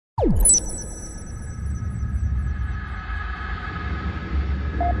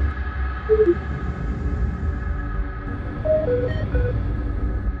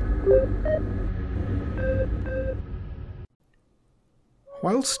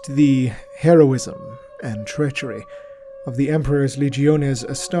Whilst the heroism and treachery of the Emperor's Legiones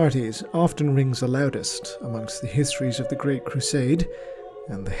Astartes often rings the loudest amongst the histories of the Great Crusade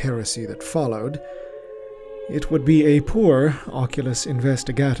and the heresy that followed, it would be a poor Oculus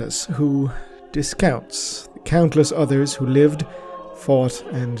Investigatus who discounts the countless others who lived, fought,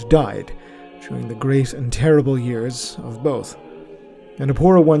 and died during the great and terrible years of both, and a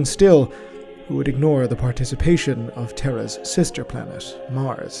poorer one still who would ignore the participation of Terra's sister planet,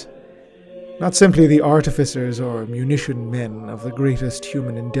 Mars. Not simply the artificers or munition men of the greatest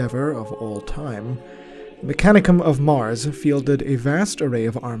human endeavor of all time, the Mechanicum of Mars fielded a vast array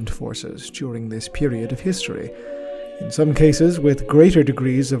of armed forces during this period of history, in some cases with greater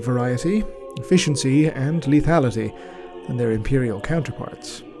degrees of variety, efficiency, and lethality than their imperial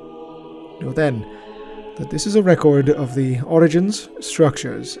counterparts. Know then that this is a record of the origins,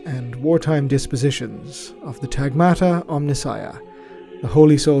 structures, and wartime dispositions of the Taghmata Omnissiah, the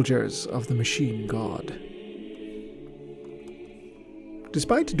holy soldiers of the machine god.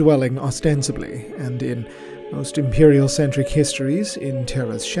 Despite dwelling ostensibly, and in most imperial-centric histories, in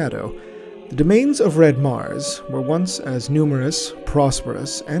Terra's shadow, the domains of Red Mars were once as numerous,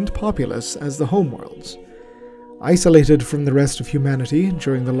 prosperous, and populous as the homeworlds. Isolated from the rest of humanity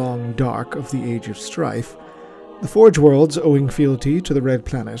during the long dark of the Age of Strife, the Forge Worlds, owing fealty to the Red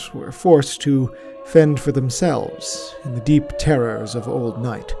Planet, were forced to fend for themselves in the deep terrors of Old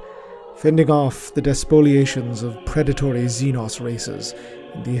Night, fending off the despoliations of predatory Xenos races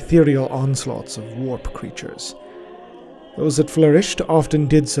and the ethereal onslaughts of warp creatures. Those that flourished often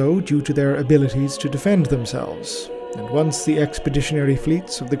did so due to their abilities to defend themselves, and once the expeditionary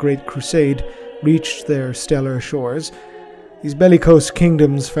fleets of the Great Crusade reached their stellar shores, these bellicose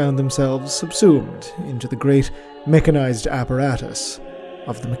kingdoms found themselves subsumed into the great mechanized apparatus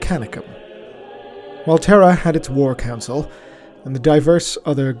of the Mechanicum. While Terra had its war council, and the diverse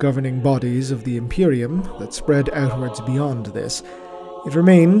other governing bodies of the Imperium that spread outwards beyond this, it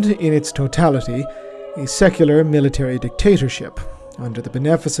remained, in its totality, a secular military dictatorship under the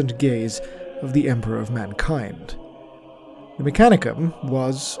beneficent gaze of the Emperor of Mankind. The Mechanicum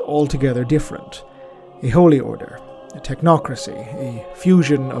was altogether different, a holy order, a technocracy, a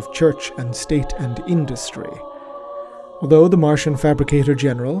fusion of church and state and industry. Although the Martian Fabricator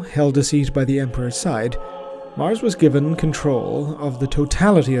General held a seat by the Emperor's side, Mars was given control of the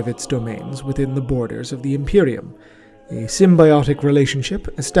totality of its domains within the borders of the Imperium, a symbiotic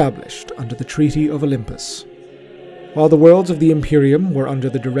relationship established under the Treaty of Olympus. While the worlds of the Imperium were under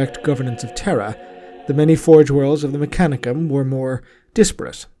the direct governance of Terra, the many Forge Worlds of the Mechanicum were more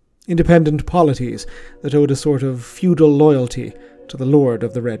disparate, independent polities that owed a sort of feudal loyalty to the Lord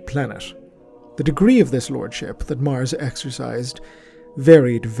of the Red Planet. The degree of this lordship that Mars exercised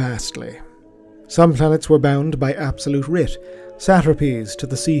varied vastly. Some planets were bound by absolute writ, satrapies to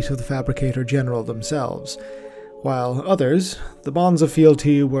the seat of the Fabricator General themselves, while others, the bonds of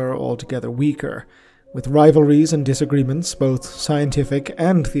fealty were altogether weaker, with rivalries and disagreements, both scientific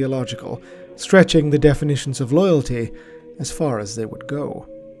and theological, stretching the definitions of loyalty as far as they would go.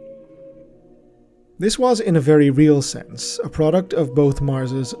 This was, in a very real sense, a product of both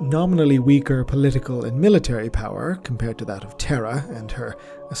Mars's nominally weaker political and military power compared to that of Terra and her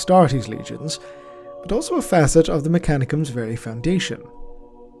Astartes legions, but also a facet of the Mechanicum's very foundation.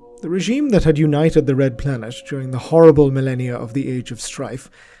 The regime that had united the Red Planet during the horrible millennia of the Age of Strife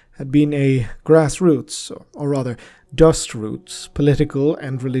had been a grassroots, or rather dust roots, political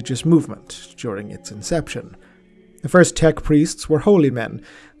and religious movement during its inception. The first tech priests were holy men,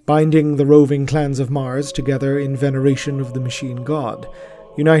 binding the roving clans of Mars together in veneration of the machine god,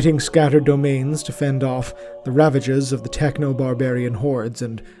 uniting scattered domains to fend off the ravages of the techno-barbarian hordes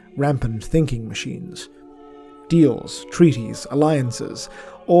and rampant thinking machines. Deals, treaties, alliances,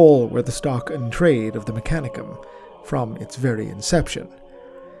 all were the stock and trade of the Mechanicum from its very inception.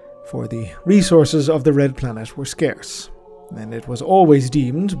 For the resources of the Red Planet were scarce, and it was always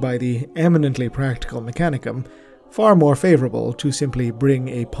deemed by the eminently practical Mechanicum far more favorable to simply bring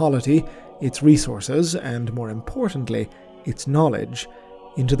a polity, its resources, and more importantly, its knowledge,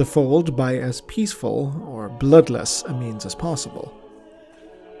 into the fold by as peaceful or bloodless a means as possible.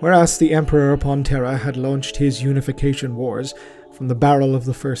 Whereas the Emperor upon Terra had launched his unification wars from the barrel of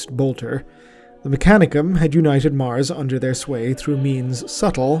the first bolter, the Mechanicum had united Mars under their sway through means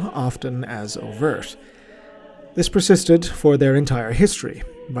subtle, often as overt. This persisted for their entire history,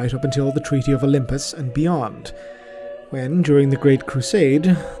 right up until the Treaty of Olympus and beyond, when, during the Great Crusade,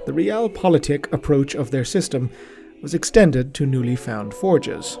 the realpolitik approach of their system was extended to newly found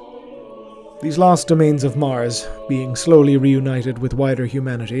forges. These lost domains of Mars, being slowly reunited with wider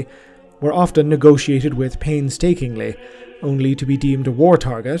humanity, were often negotiated with painstakingly, only to be deemed a war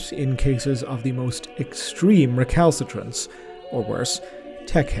target in cases of the most extreme recalcitrance, or worse,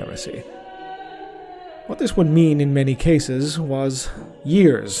 tech heresy. What this would mean in many cases was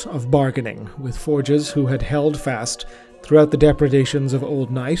years of bargaining with forges who had held fast throughout the depredations of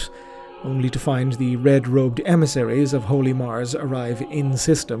Old Night, only to find the red-robed emissaries of Holy Mars arrive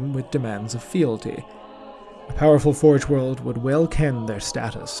in-system with demands of fealty. A powerful Forge world would well ken their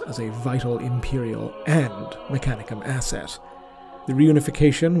status as a vital Imperial and Mechanicum asset. The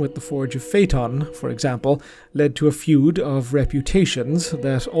reunification with the Forge of Phaeton, for example, led to a feud of reputations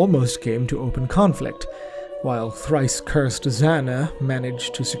that almost came to open conflict, while thrice-cursed Zana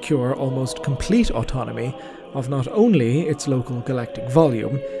managed to secure almost complete autonomy of not only its local galactic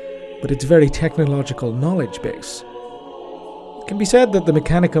volume, but its very technological knowledge base. It can be said that the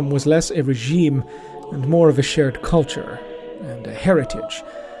Mechanicum was less a regime and more of a shared culture and a heritage,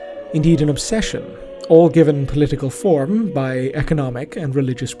 indeed an obsession, all given political form by economic and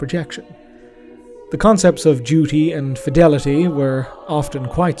religious projection. The concepts of duty and fidelity were often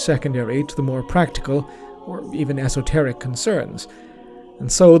quite secondary to the more practical or even esoteric concerns,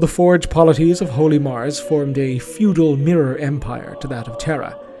 and so the Forge polities of Holy Mars formed a feudal mirror empire to that of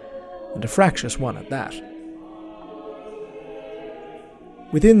Terra, and a fractious one at that.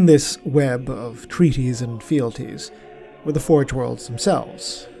 Within this web of treaties and fealties were the Forge worlds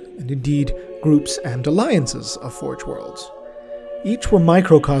themselves, and indeed groups and alliances of Forge worlds. Each were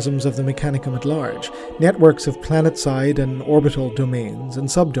microcosms of the Mechanicum at large, networks of planet-side and orbital domains and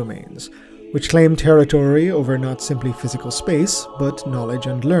subdomains, which claimed territory over not simply physical space, but knowledge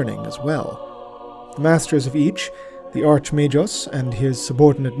and learning as well. The masters of each, the Archmagos and his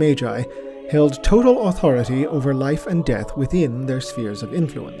subordinate magi, held total authority over life and death within their spheres of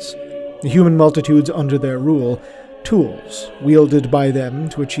influence. The human multitudes under their rule, tools wielded by them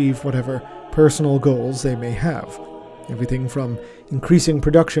to achieve whatever personal goals they may have. Everything from increasing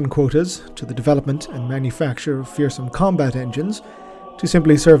production quotas to the development and manufacture of fearsome combat engines to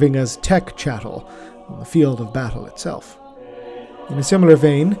simply serving as tech chattel on the field of battle itself. In a similar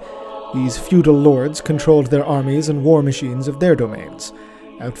vein, these feudal lords controlled their armies and war machines of their domains,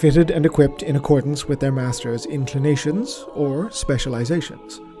 outfitted and equipped in accordance with their masters' inclinations or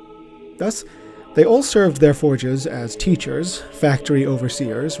specializations. Thus, they all served their forges as teachers, factory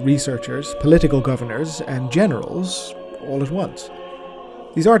overseers, researchers, political governors, and generals, all at once.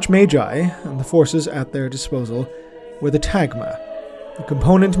 These archmagi, and the forces at their disposal, were the Taghma, the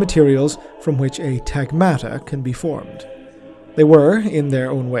component materials from which a Taghmata can be formed. They were, in their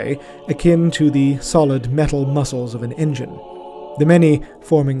own way, akin to the solid metal muscles of an engine, the many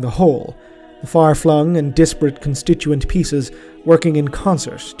forming the whole, the far-flung and disparate constituent pieces working in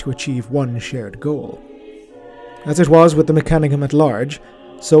concert to achieve one shared goal. As it was with the Mechanicum at large,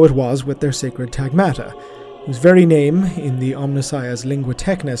 so it was with their sacred Taghmata, whose very name, in the Omnissiah's Lingua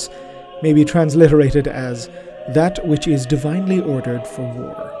Technis, may be transliterated as that which is divinely ordered for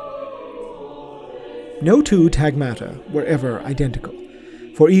war. No two Taghmata were ever identical,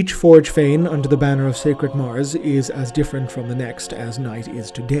 for each Forge Fane under the banner of Sacred Mars is as different from the next as night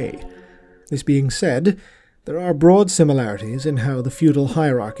is to day. This being said, there are broad similarities in how the feudal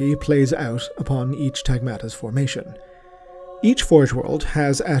hierarchy plays out upon each Taghmata's formation. Each Forge world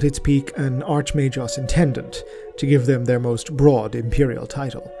has at its peak an Archmagos Intendant, to give them their most broad imperial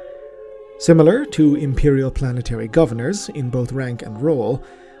title. Similar to imperial planetary governors in both rank and role,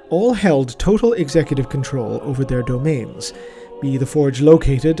 all held total executive control over their domains, be the Forge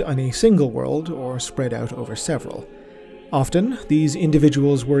located on a single world or spread out over several. Often, these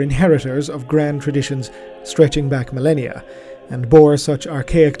individuals were inheritors of grand traditions stretching back millennia, and bore such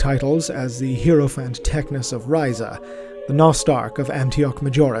archaic titles as the Hierophant Technis of Ryza, the Nostarch of Antioch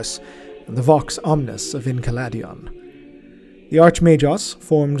Majoris, and the Vox Omnis of Incaladion. The Archmagos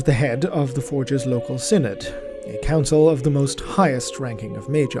formed the head of the Forge's local synod, a council of the most highest ranking of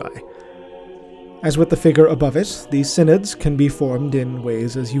magi. As with the figure above it, these synods can be formed in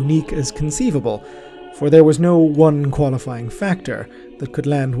ways as unique as conceivable, for there was no one qualifying factor that could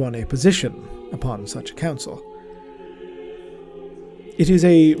land one a position upon such a council. It is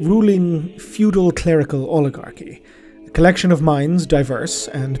a ruling feudal clerical oligarchy, a collection of minds diverse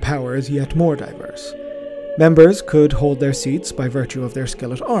and powers yet more diverse. Members could hold their seats by virtue of their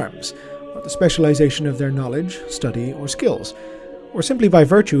skill at arms, or the specialization of their knowledge, study, or skills, or simply by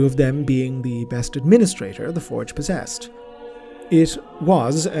virtue of them being the best administrator the Forge possessed. It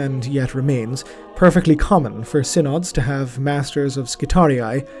was, and yet remains, perfectly common for synods to have masters of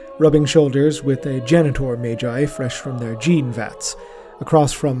Scitarii rubbing shoulders with a genitor magi fresh from their gene vats,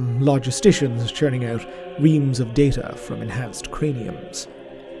 across from logisticians churning out reams of data from enhanced craniums.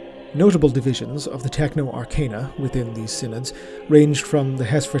 Notable divisions of the techno-arcana within these synods ranged from the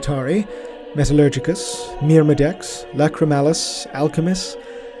Hespertari, Metallurgicus, Myrmedex, Lacrimalis, Alchemis.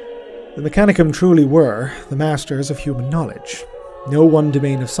 The Mechanicum truly were the masters of human knowledge, no one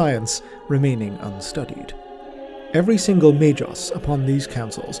domain of science remaining unstudied. Every single magos upon these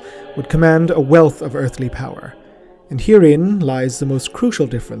councils would command a wealth of earthly power, and herein lies the most crucial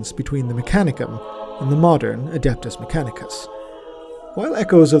difference between the Mechanicum and the modern Adeptus Mechanicus. While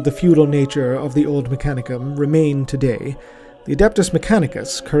echoes of the feudal nature of the old Mechanicum remain today, the Adeptus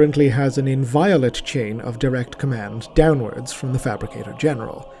Mechanicus currently has an inviolate chain of direct command downwards from the Fabricator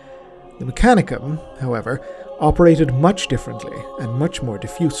General. The Mechanicum, however, operated much differently and much more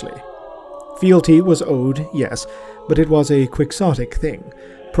diffusely. Fealty was owed, yes, but it was a quixotic thing,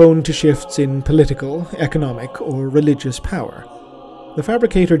 prone to shifts in political, economic, or religious power. The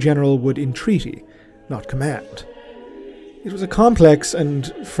Fabricator General would entreaty, not command. It was a complex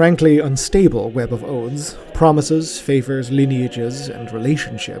and, frankly, unstable web of oaths, promises, favors, lineages, and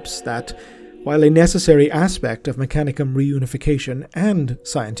relationships that, while a necessary aspect of Mechanicum reunification and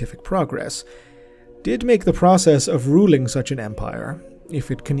scientific progress, did make the process of ruling such an empire,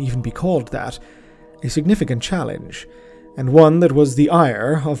 if it can even be called that, a significant challenge, and one that was the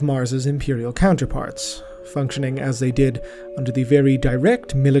ire of Mars's imperial counterparts, functioning as they did under the very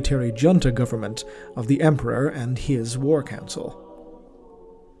direct military junta government of the Emperor and his war council.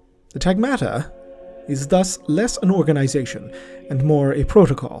 The Taghmata is thus less an organization and more a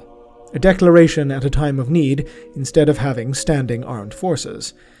protocol, a declaration at a time of need instead of having standing armed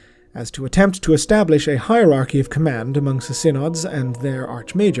forces, as to attempt to establish a hierarchy of command amongst the synods and their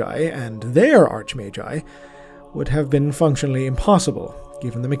archmagi would have been functionally impossible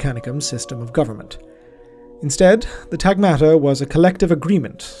given the Mechanicum's system of government. Instead, the Taghmata was a collective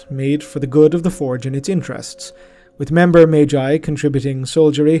agreement made for the good of the Forge and its interests, with member magi contributing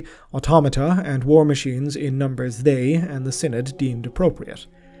soldiery, automata, and war machines in numbers they and the Synod deemed appropriate.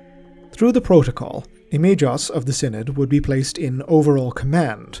 Through the protocol, a magos of the Synod would be placed in overall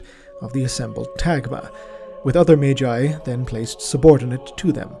command of the assembled Taghma, with other magi then placed subordinate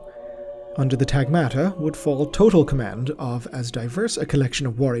to them. Under the Taghmata would fall total command of as diverse a collection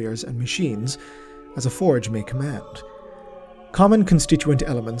of warriors and machines as a forge may command. Common constituent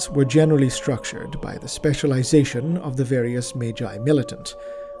elements were generally structured by the specialization of the various magi militant,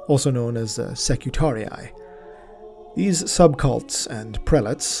 also known as the secutarii. These subcults and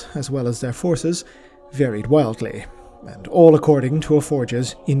prelates, as well as their forces, varied wildly, and all according to a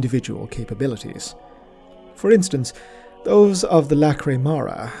forge's individual capabilities. For instance, those of the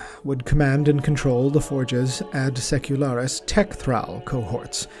Lacremara would command and control the forge's ad secularis tech thrall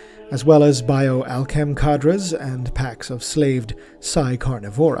cohorts, as well as bio-alchem cadres and packs of slaved psi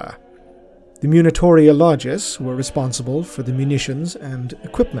carnivora. The Munitoria Logis were responsible for the munitions and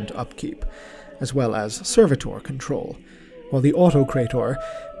equipment upkeep, as well as servitor control, while the Autocrator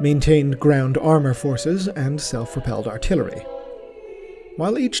maintained ground armor forces and self-propelled artillery.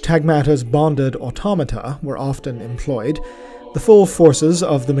 While each Taghmata's bonded automata were often employed, the full forces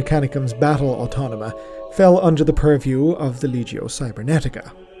of the Mechanicum's battle autonoma fell under the purview of the Legio Cybernetica.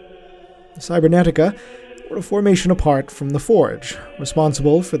 The Cybernetica were a formation apart from the Forge,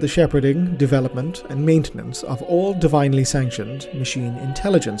 responsible for the shepherding, development, and maintenance of all divinely sanctioned machine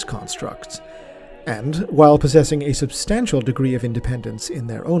intelligence constructs, and, while possessing a substantial degree of independence in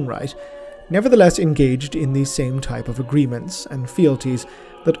their own right, nevertheless engaged in the same type of agreements and fealties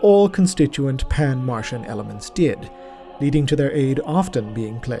that all constituent pan-Martian elements did, leading to their aid often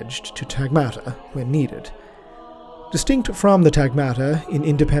being pledged to Taghmata when needed. Distinct from the Taghmata in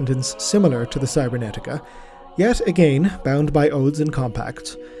independence similar to the Cybernetica, yet again bound by oaths and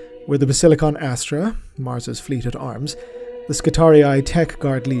compacts, were the Basilicon Astra, Mars's fleet at arms, the Scutarii Tech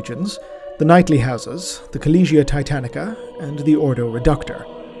Guard Legions, the Knightly Houses, the Collegia Titanica, and the Ordo Reductor.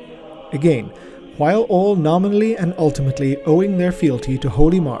 Again, while all nominally and ultimately owing their fealty to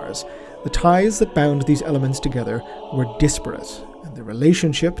Holy Mars, the ties that bound these elements together were disparate, and the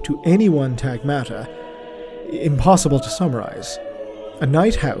relationship to any one Taghmata impossible to summarize. A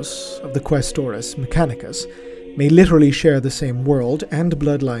Knight House of the Questoris Mechanicus may literally share the same world and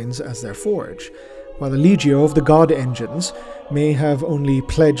bloodlines as their forge, while a Legio of the God Engines may have only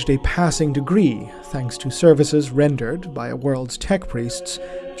pledged a passing degree thanks to services rendered by a world's tech priests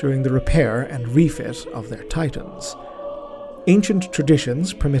during the repair and refit of their Titans. Ancient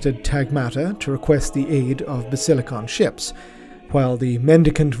traditions permitted Taghmata to request the aid of Basilicon ships, while the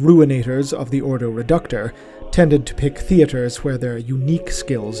mendicant ruinators of the Ordo Reductor tended to pick theaters where their unique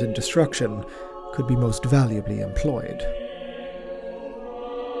skills in destruction could be most valuably employed.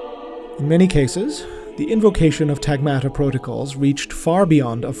 In many cases, The invocation of Taghmata protocols reached far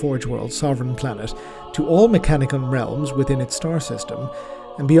beyond a Forge World sovereign planet to all Mechanicum realms within its star system,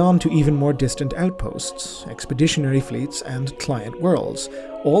 and beyond to even more distant outposts, expeditionary fleets, and client worlds,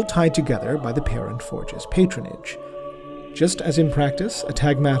 all tied together by the parent Forge's patronage. Just as in practice, a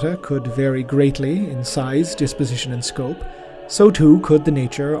Taghmata could vary greatly in size, disposition, and scope, so too could the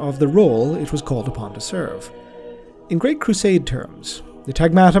nature of the role it was called upon to serve. In Great Crusade terms, the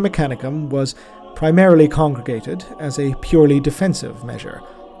Taghmata Mechanicum was primarily congregated as a purely defensive measure,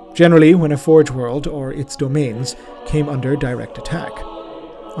 generally when a Forge World or its domains came under direct attack.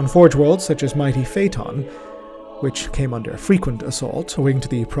 On Forge Worlds such as mighty Phaeton, which came under frequent assault owing to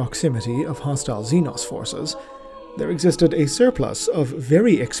the proximity of hostile Xenos forces, there existed a surplus of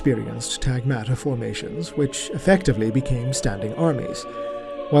very experienced Taghmata formations which effectively became standing armies,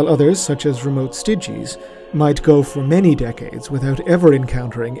 while others, such as remote Styges, might go for many decades without ever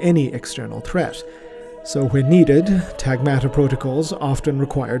encountering any external threat, so when needed, Taghmata protocols often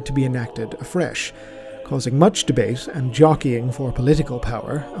required to be enacted afresh, causing much debate and jockeying for political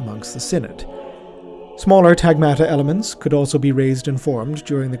power amongst the Synod. Smaller Taghmata elements could also be raised and formed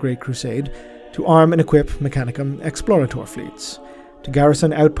during the Great Crusade to arm and equip Mechanicum explorator fleets, to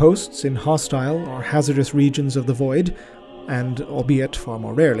garrison outposts in hostile or hazardous regions of the Void, and, albeit far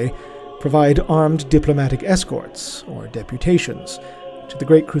more rarely, provide armed diplomatic escorts, or deputations, to the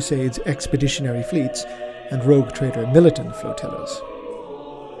Great Crusade's expeditionary fleets and rogue trader militant flotillas.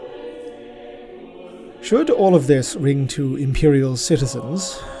 Should all of this ring to Imperial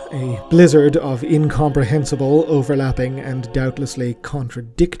citizens, a blizzard of incomprehensible, overlapping, and doubtlessly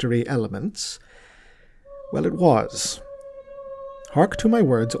contradictory elements, well, it was. Hark to my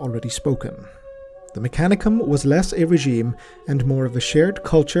words already spoken. The Mechanicum was less a regime and more of a shared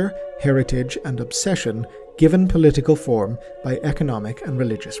culture, heritage, and obsession given political form by economic and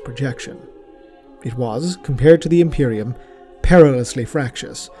religious projection. It was, compared to the Imperium, perilously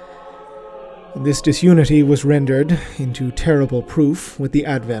fractious. And this disunity was rendered into terrible proof with the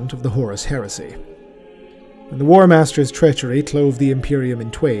advent of the Horus Heresy. When the War Master's treachery clove the Imperium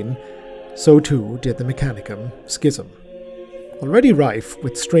in twain, so too did the Mechanicum schism. Already rife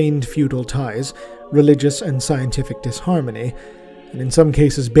with strained feudal ties, religious and scientific disharmony, and in some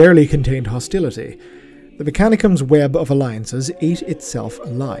cases barely contained hostility, the Mechanicum's web of alliances ate itself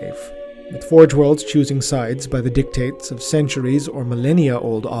alive, with Forge Worlds choosing sides by the dictates of centuries or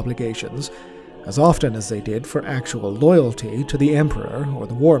millennia-old obligations, as often as they did for actual loyalty to the Emperor or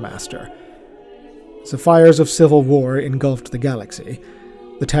the War Master. As the fires of civil war engulfed the galaxy,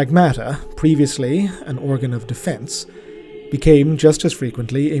 the Taghmata, previously an organ of defense, became just as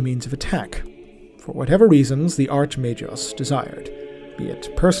frequently a means of attack, for whatever reasons the Archmagos desired, be it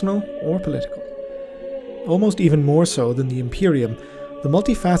personal or political. Almost even more so than the Imperium, the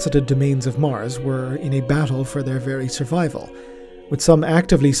multifaceted domains of Mars were in a battle for their very survival, with some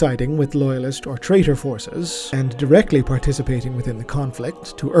actively siding with loyalist or traitor forces, and directly participating within the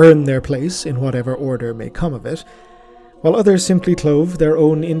conflict to earn their place in whatever order may come of it, while others simply clove their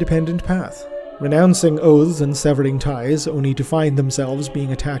own independent path, renouncing oaths and severing ties only to find themselves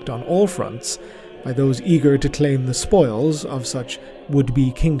being attacked on all fronts by those eager to claim the spoils of such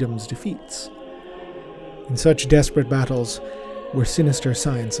would-be kingdoms' defeats. In such desperate battles were sinister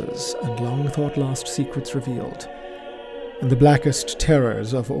sciences and long-thought-lost secrets revealed, and the blackest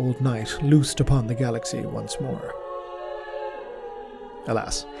terrors of old night loosed upon the galaxy once more.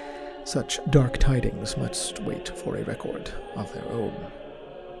 Alas, such dark tidings must wait for a record of their own.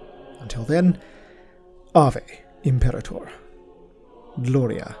 Until then, Ave Imperator,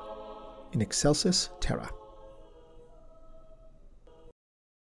 Gloria in excelsis terra.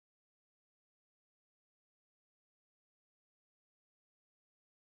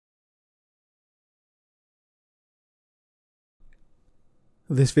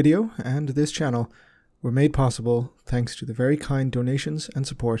 This video and this channel were made possible thanks to the very kind donations and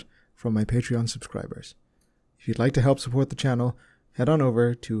support from my Patreon subscribers. If you'd like to help support the channel, head on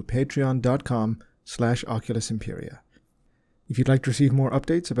over to patreon.com/Oculus Imperia. If you'd like to receive more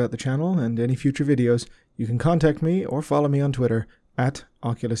updates about the channel and any future videos, you can contact me or follow me on Twitter at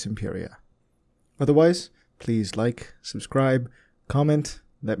Oculus Imperia. Otherwise, please like, subscribe, comment,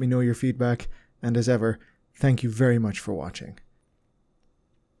 let me know your feedback, and as ever, thank you very much for watching.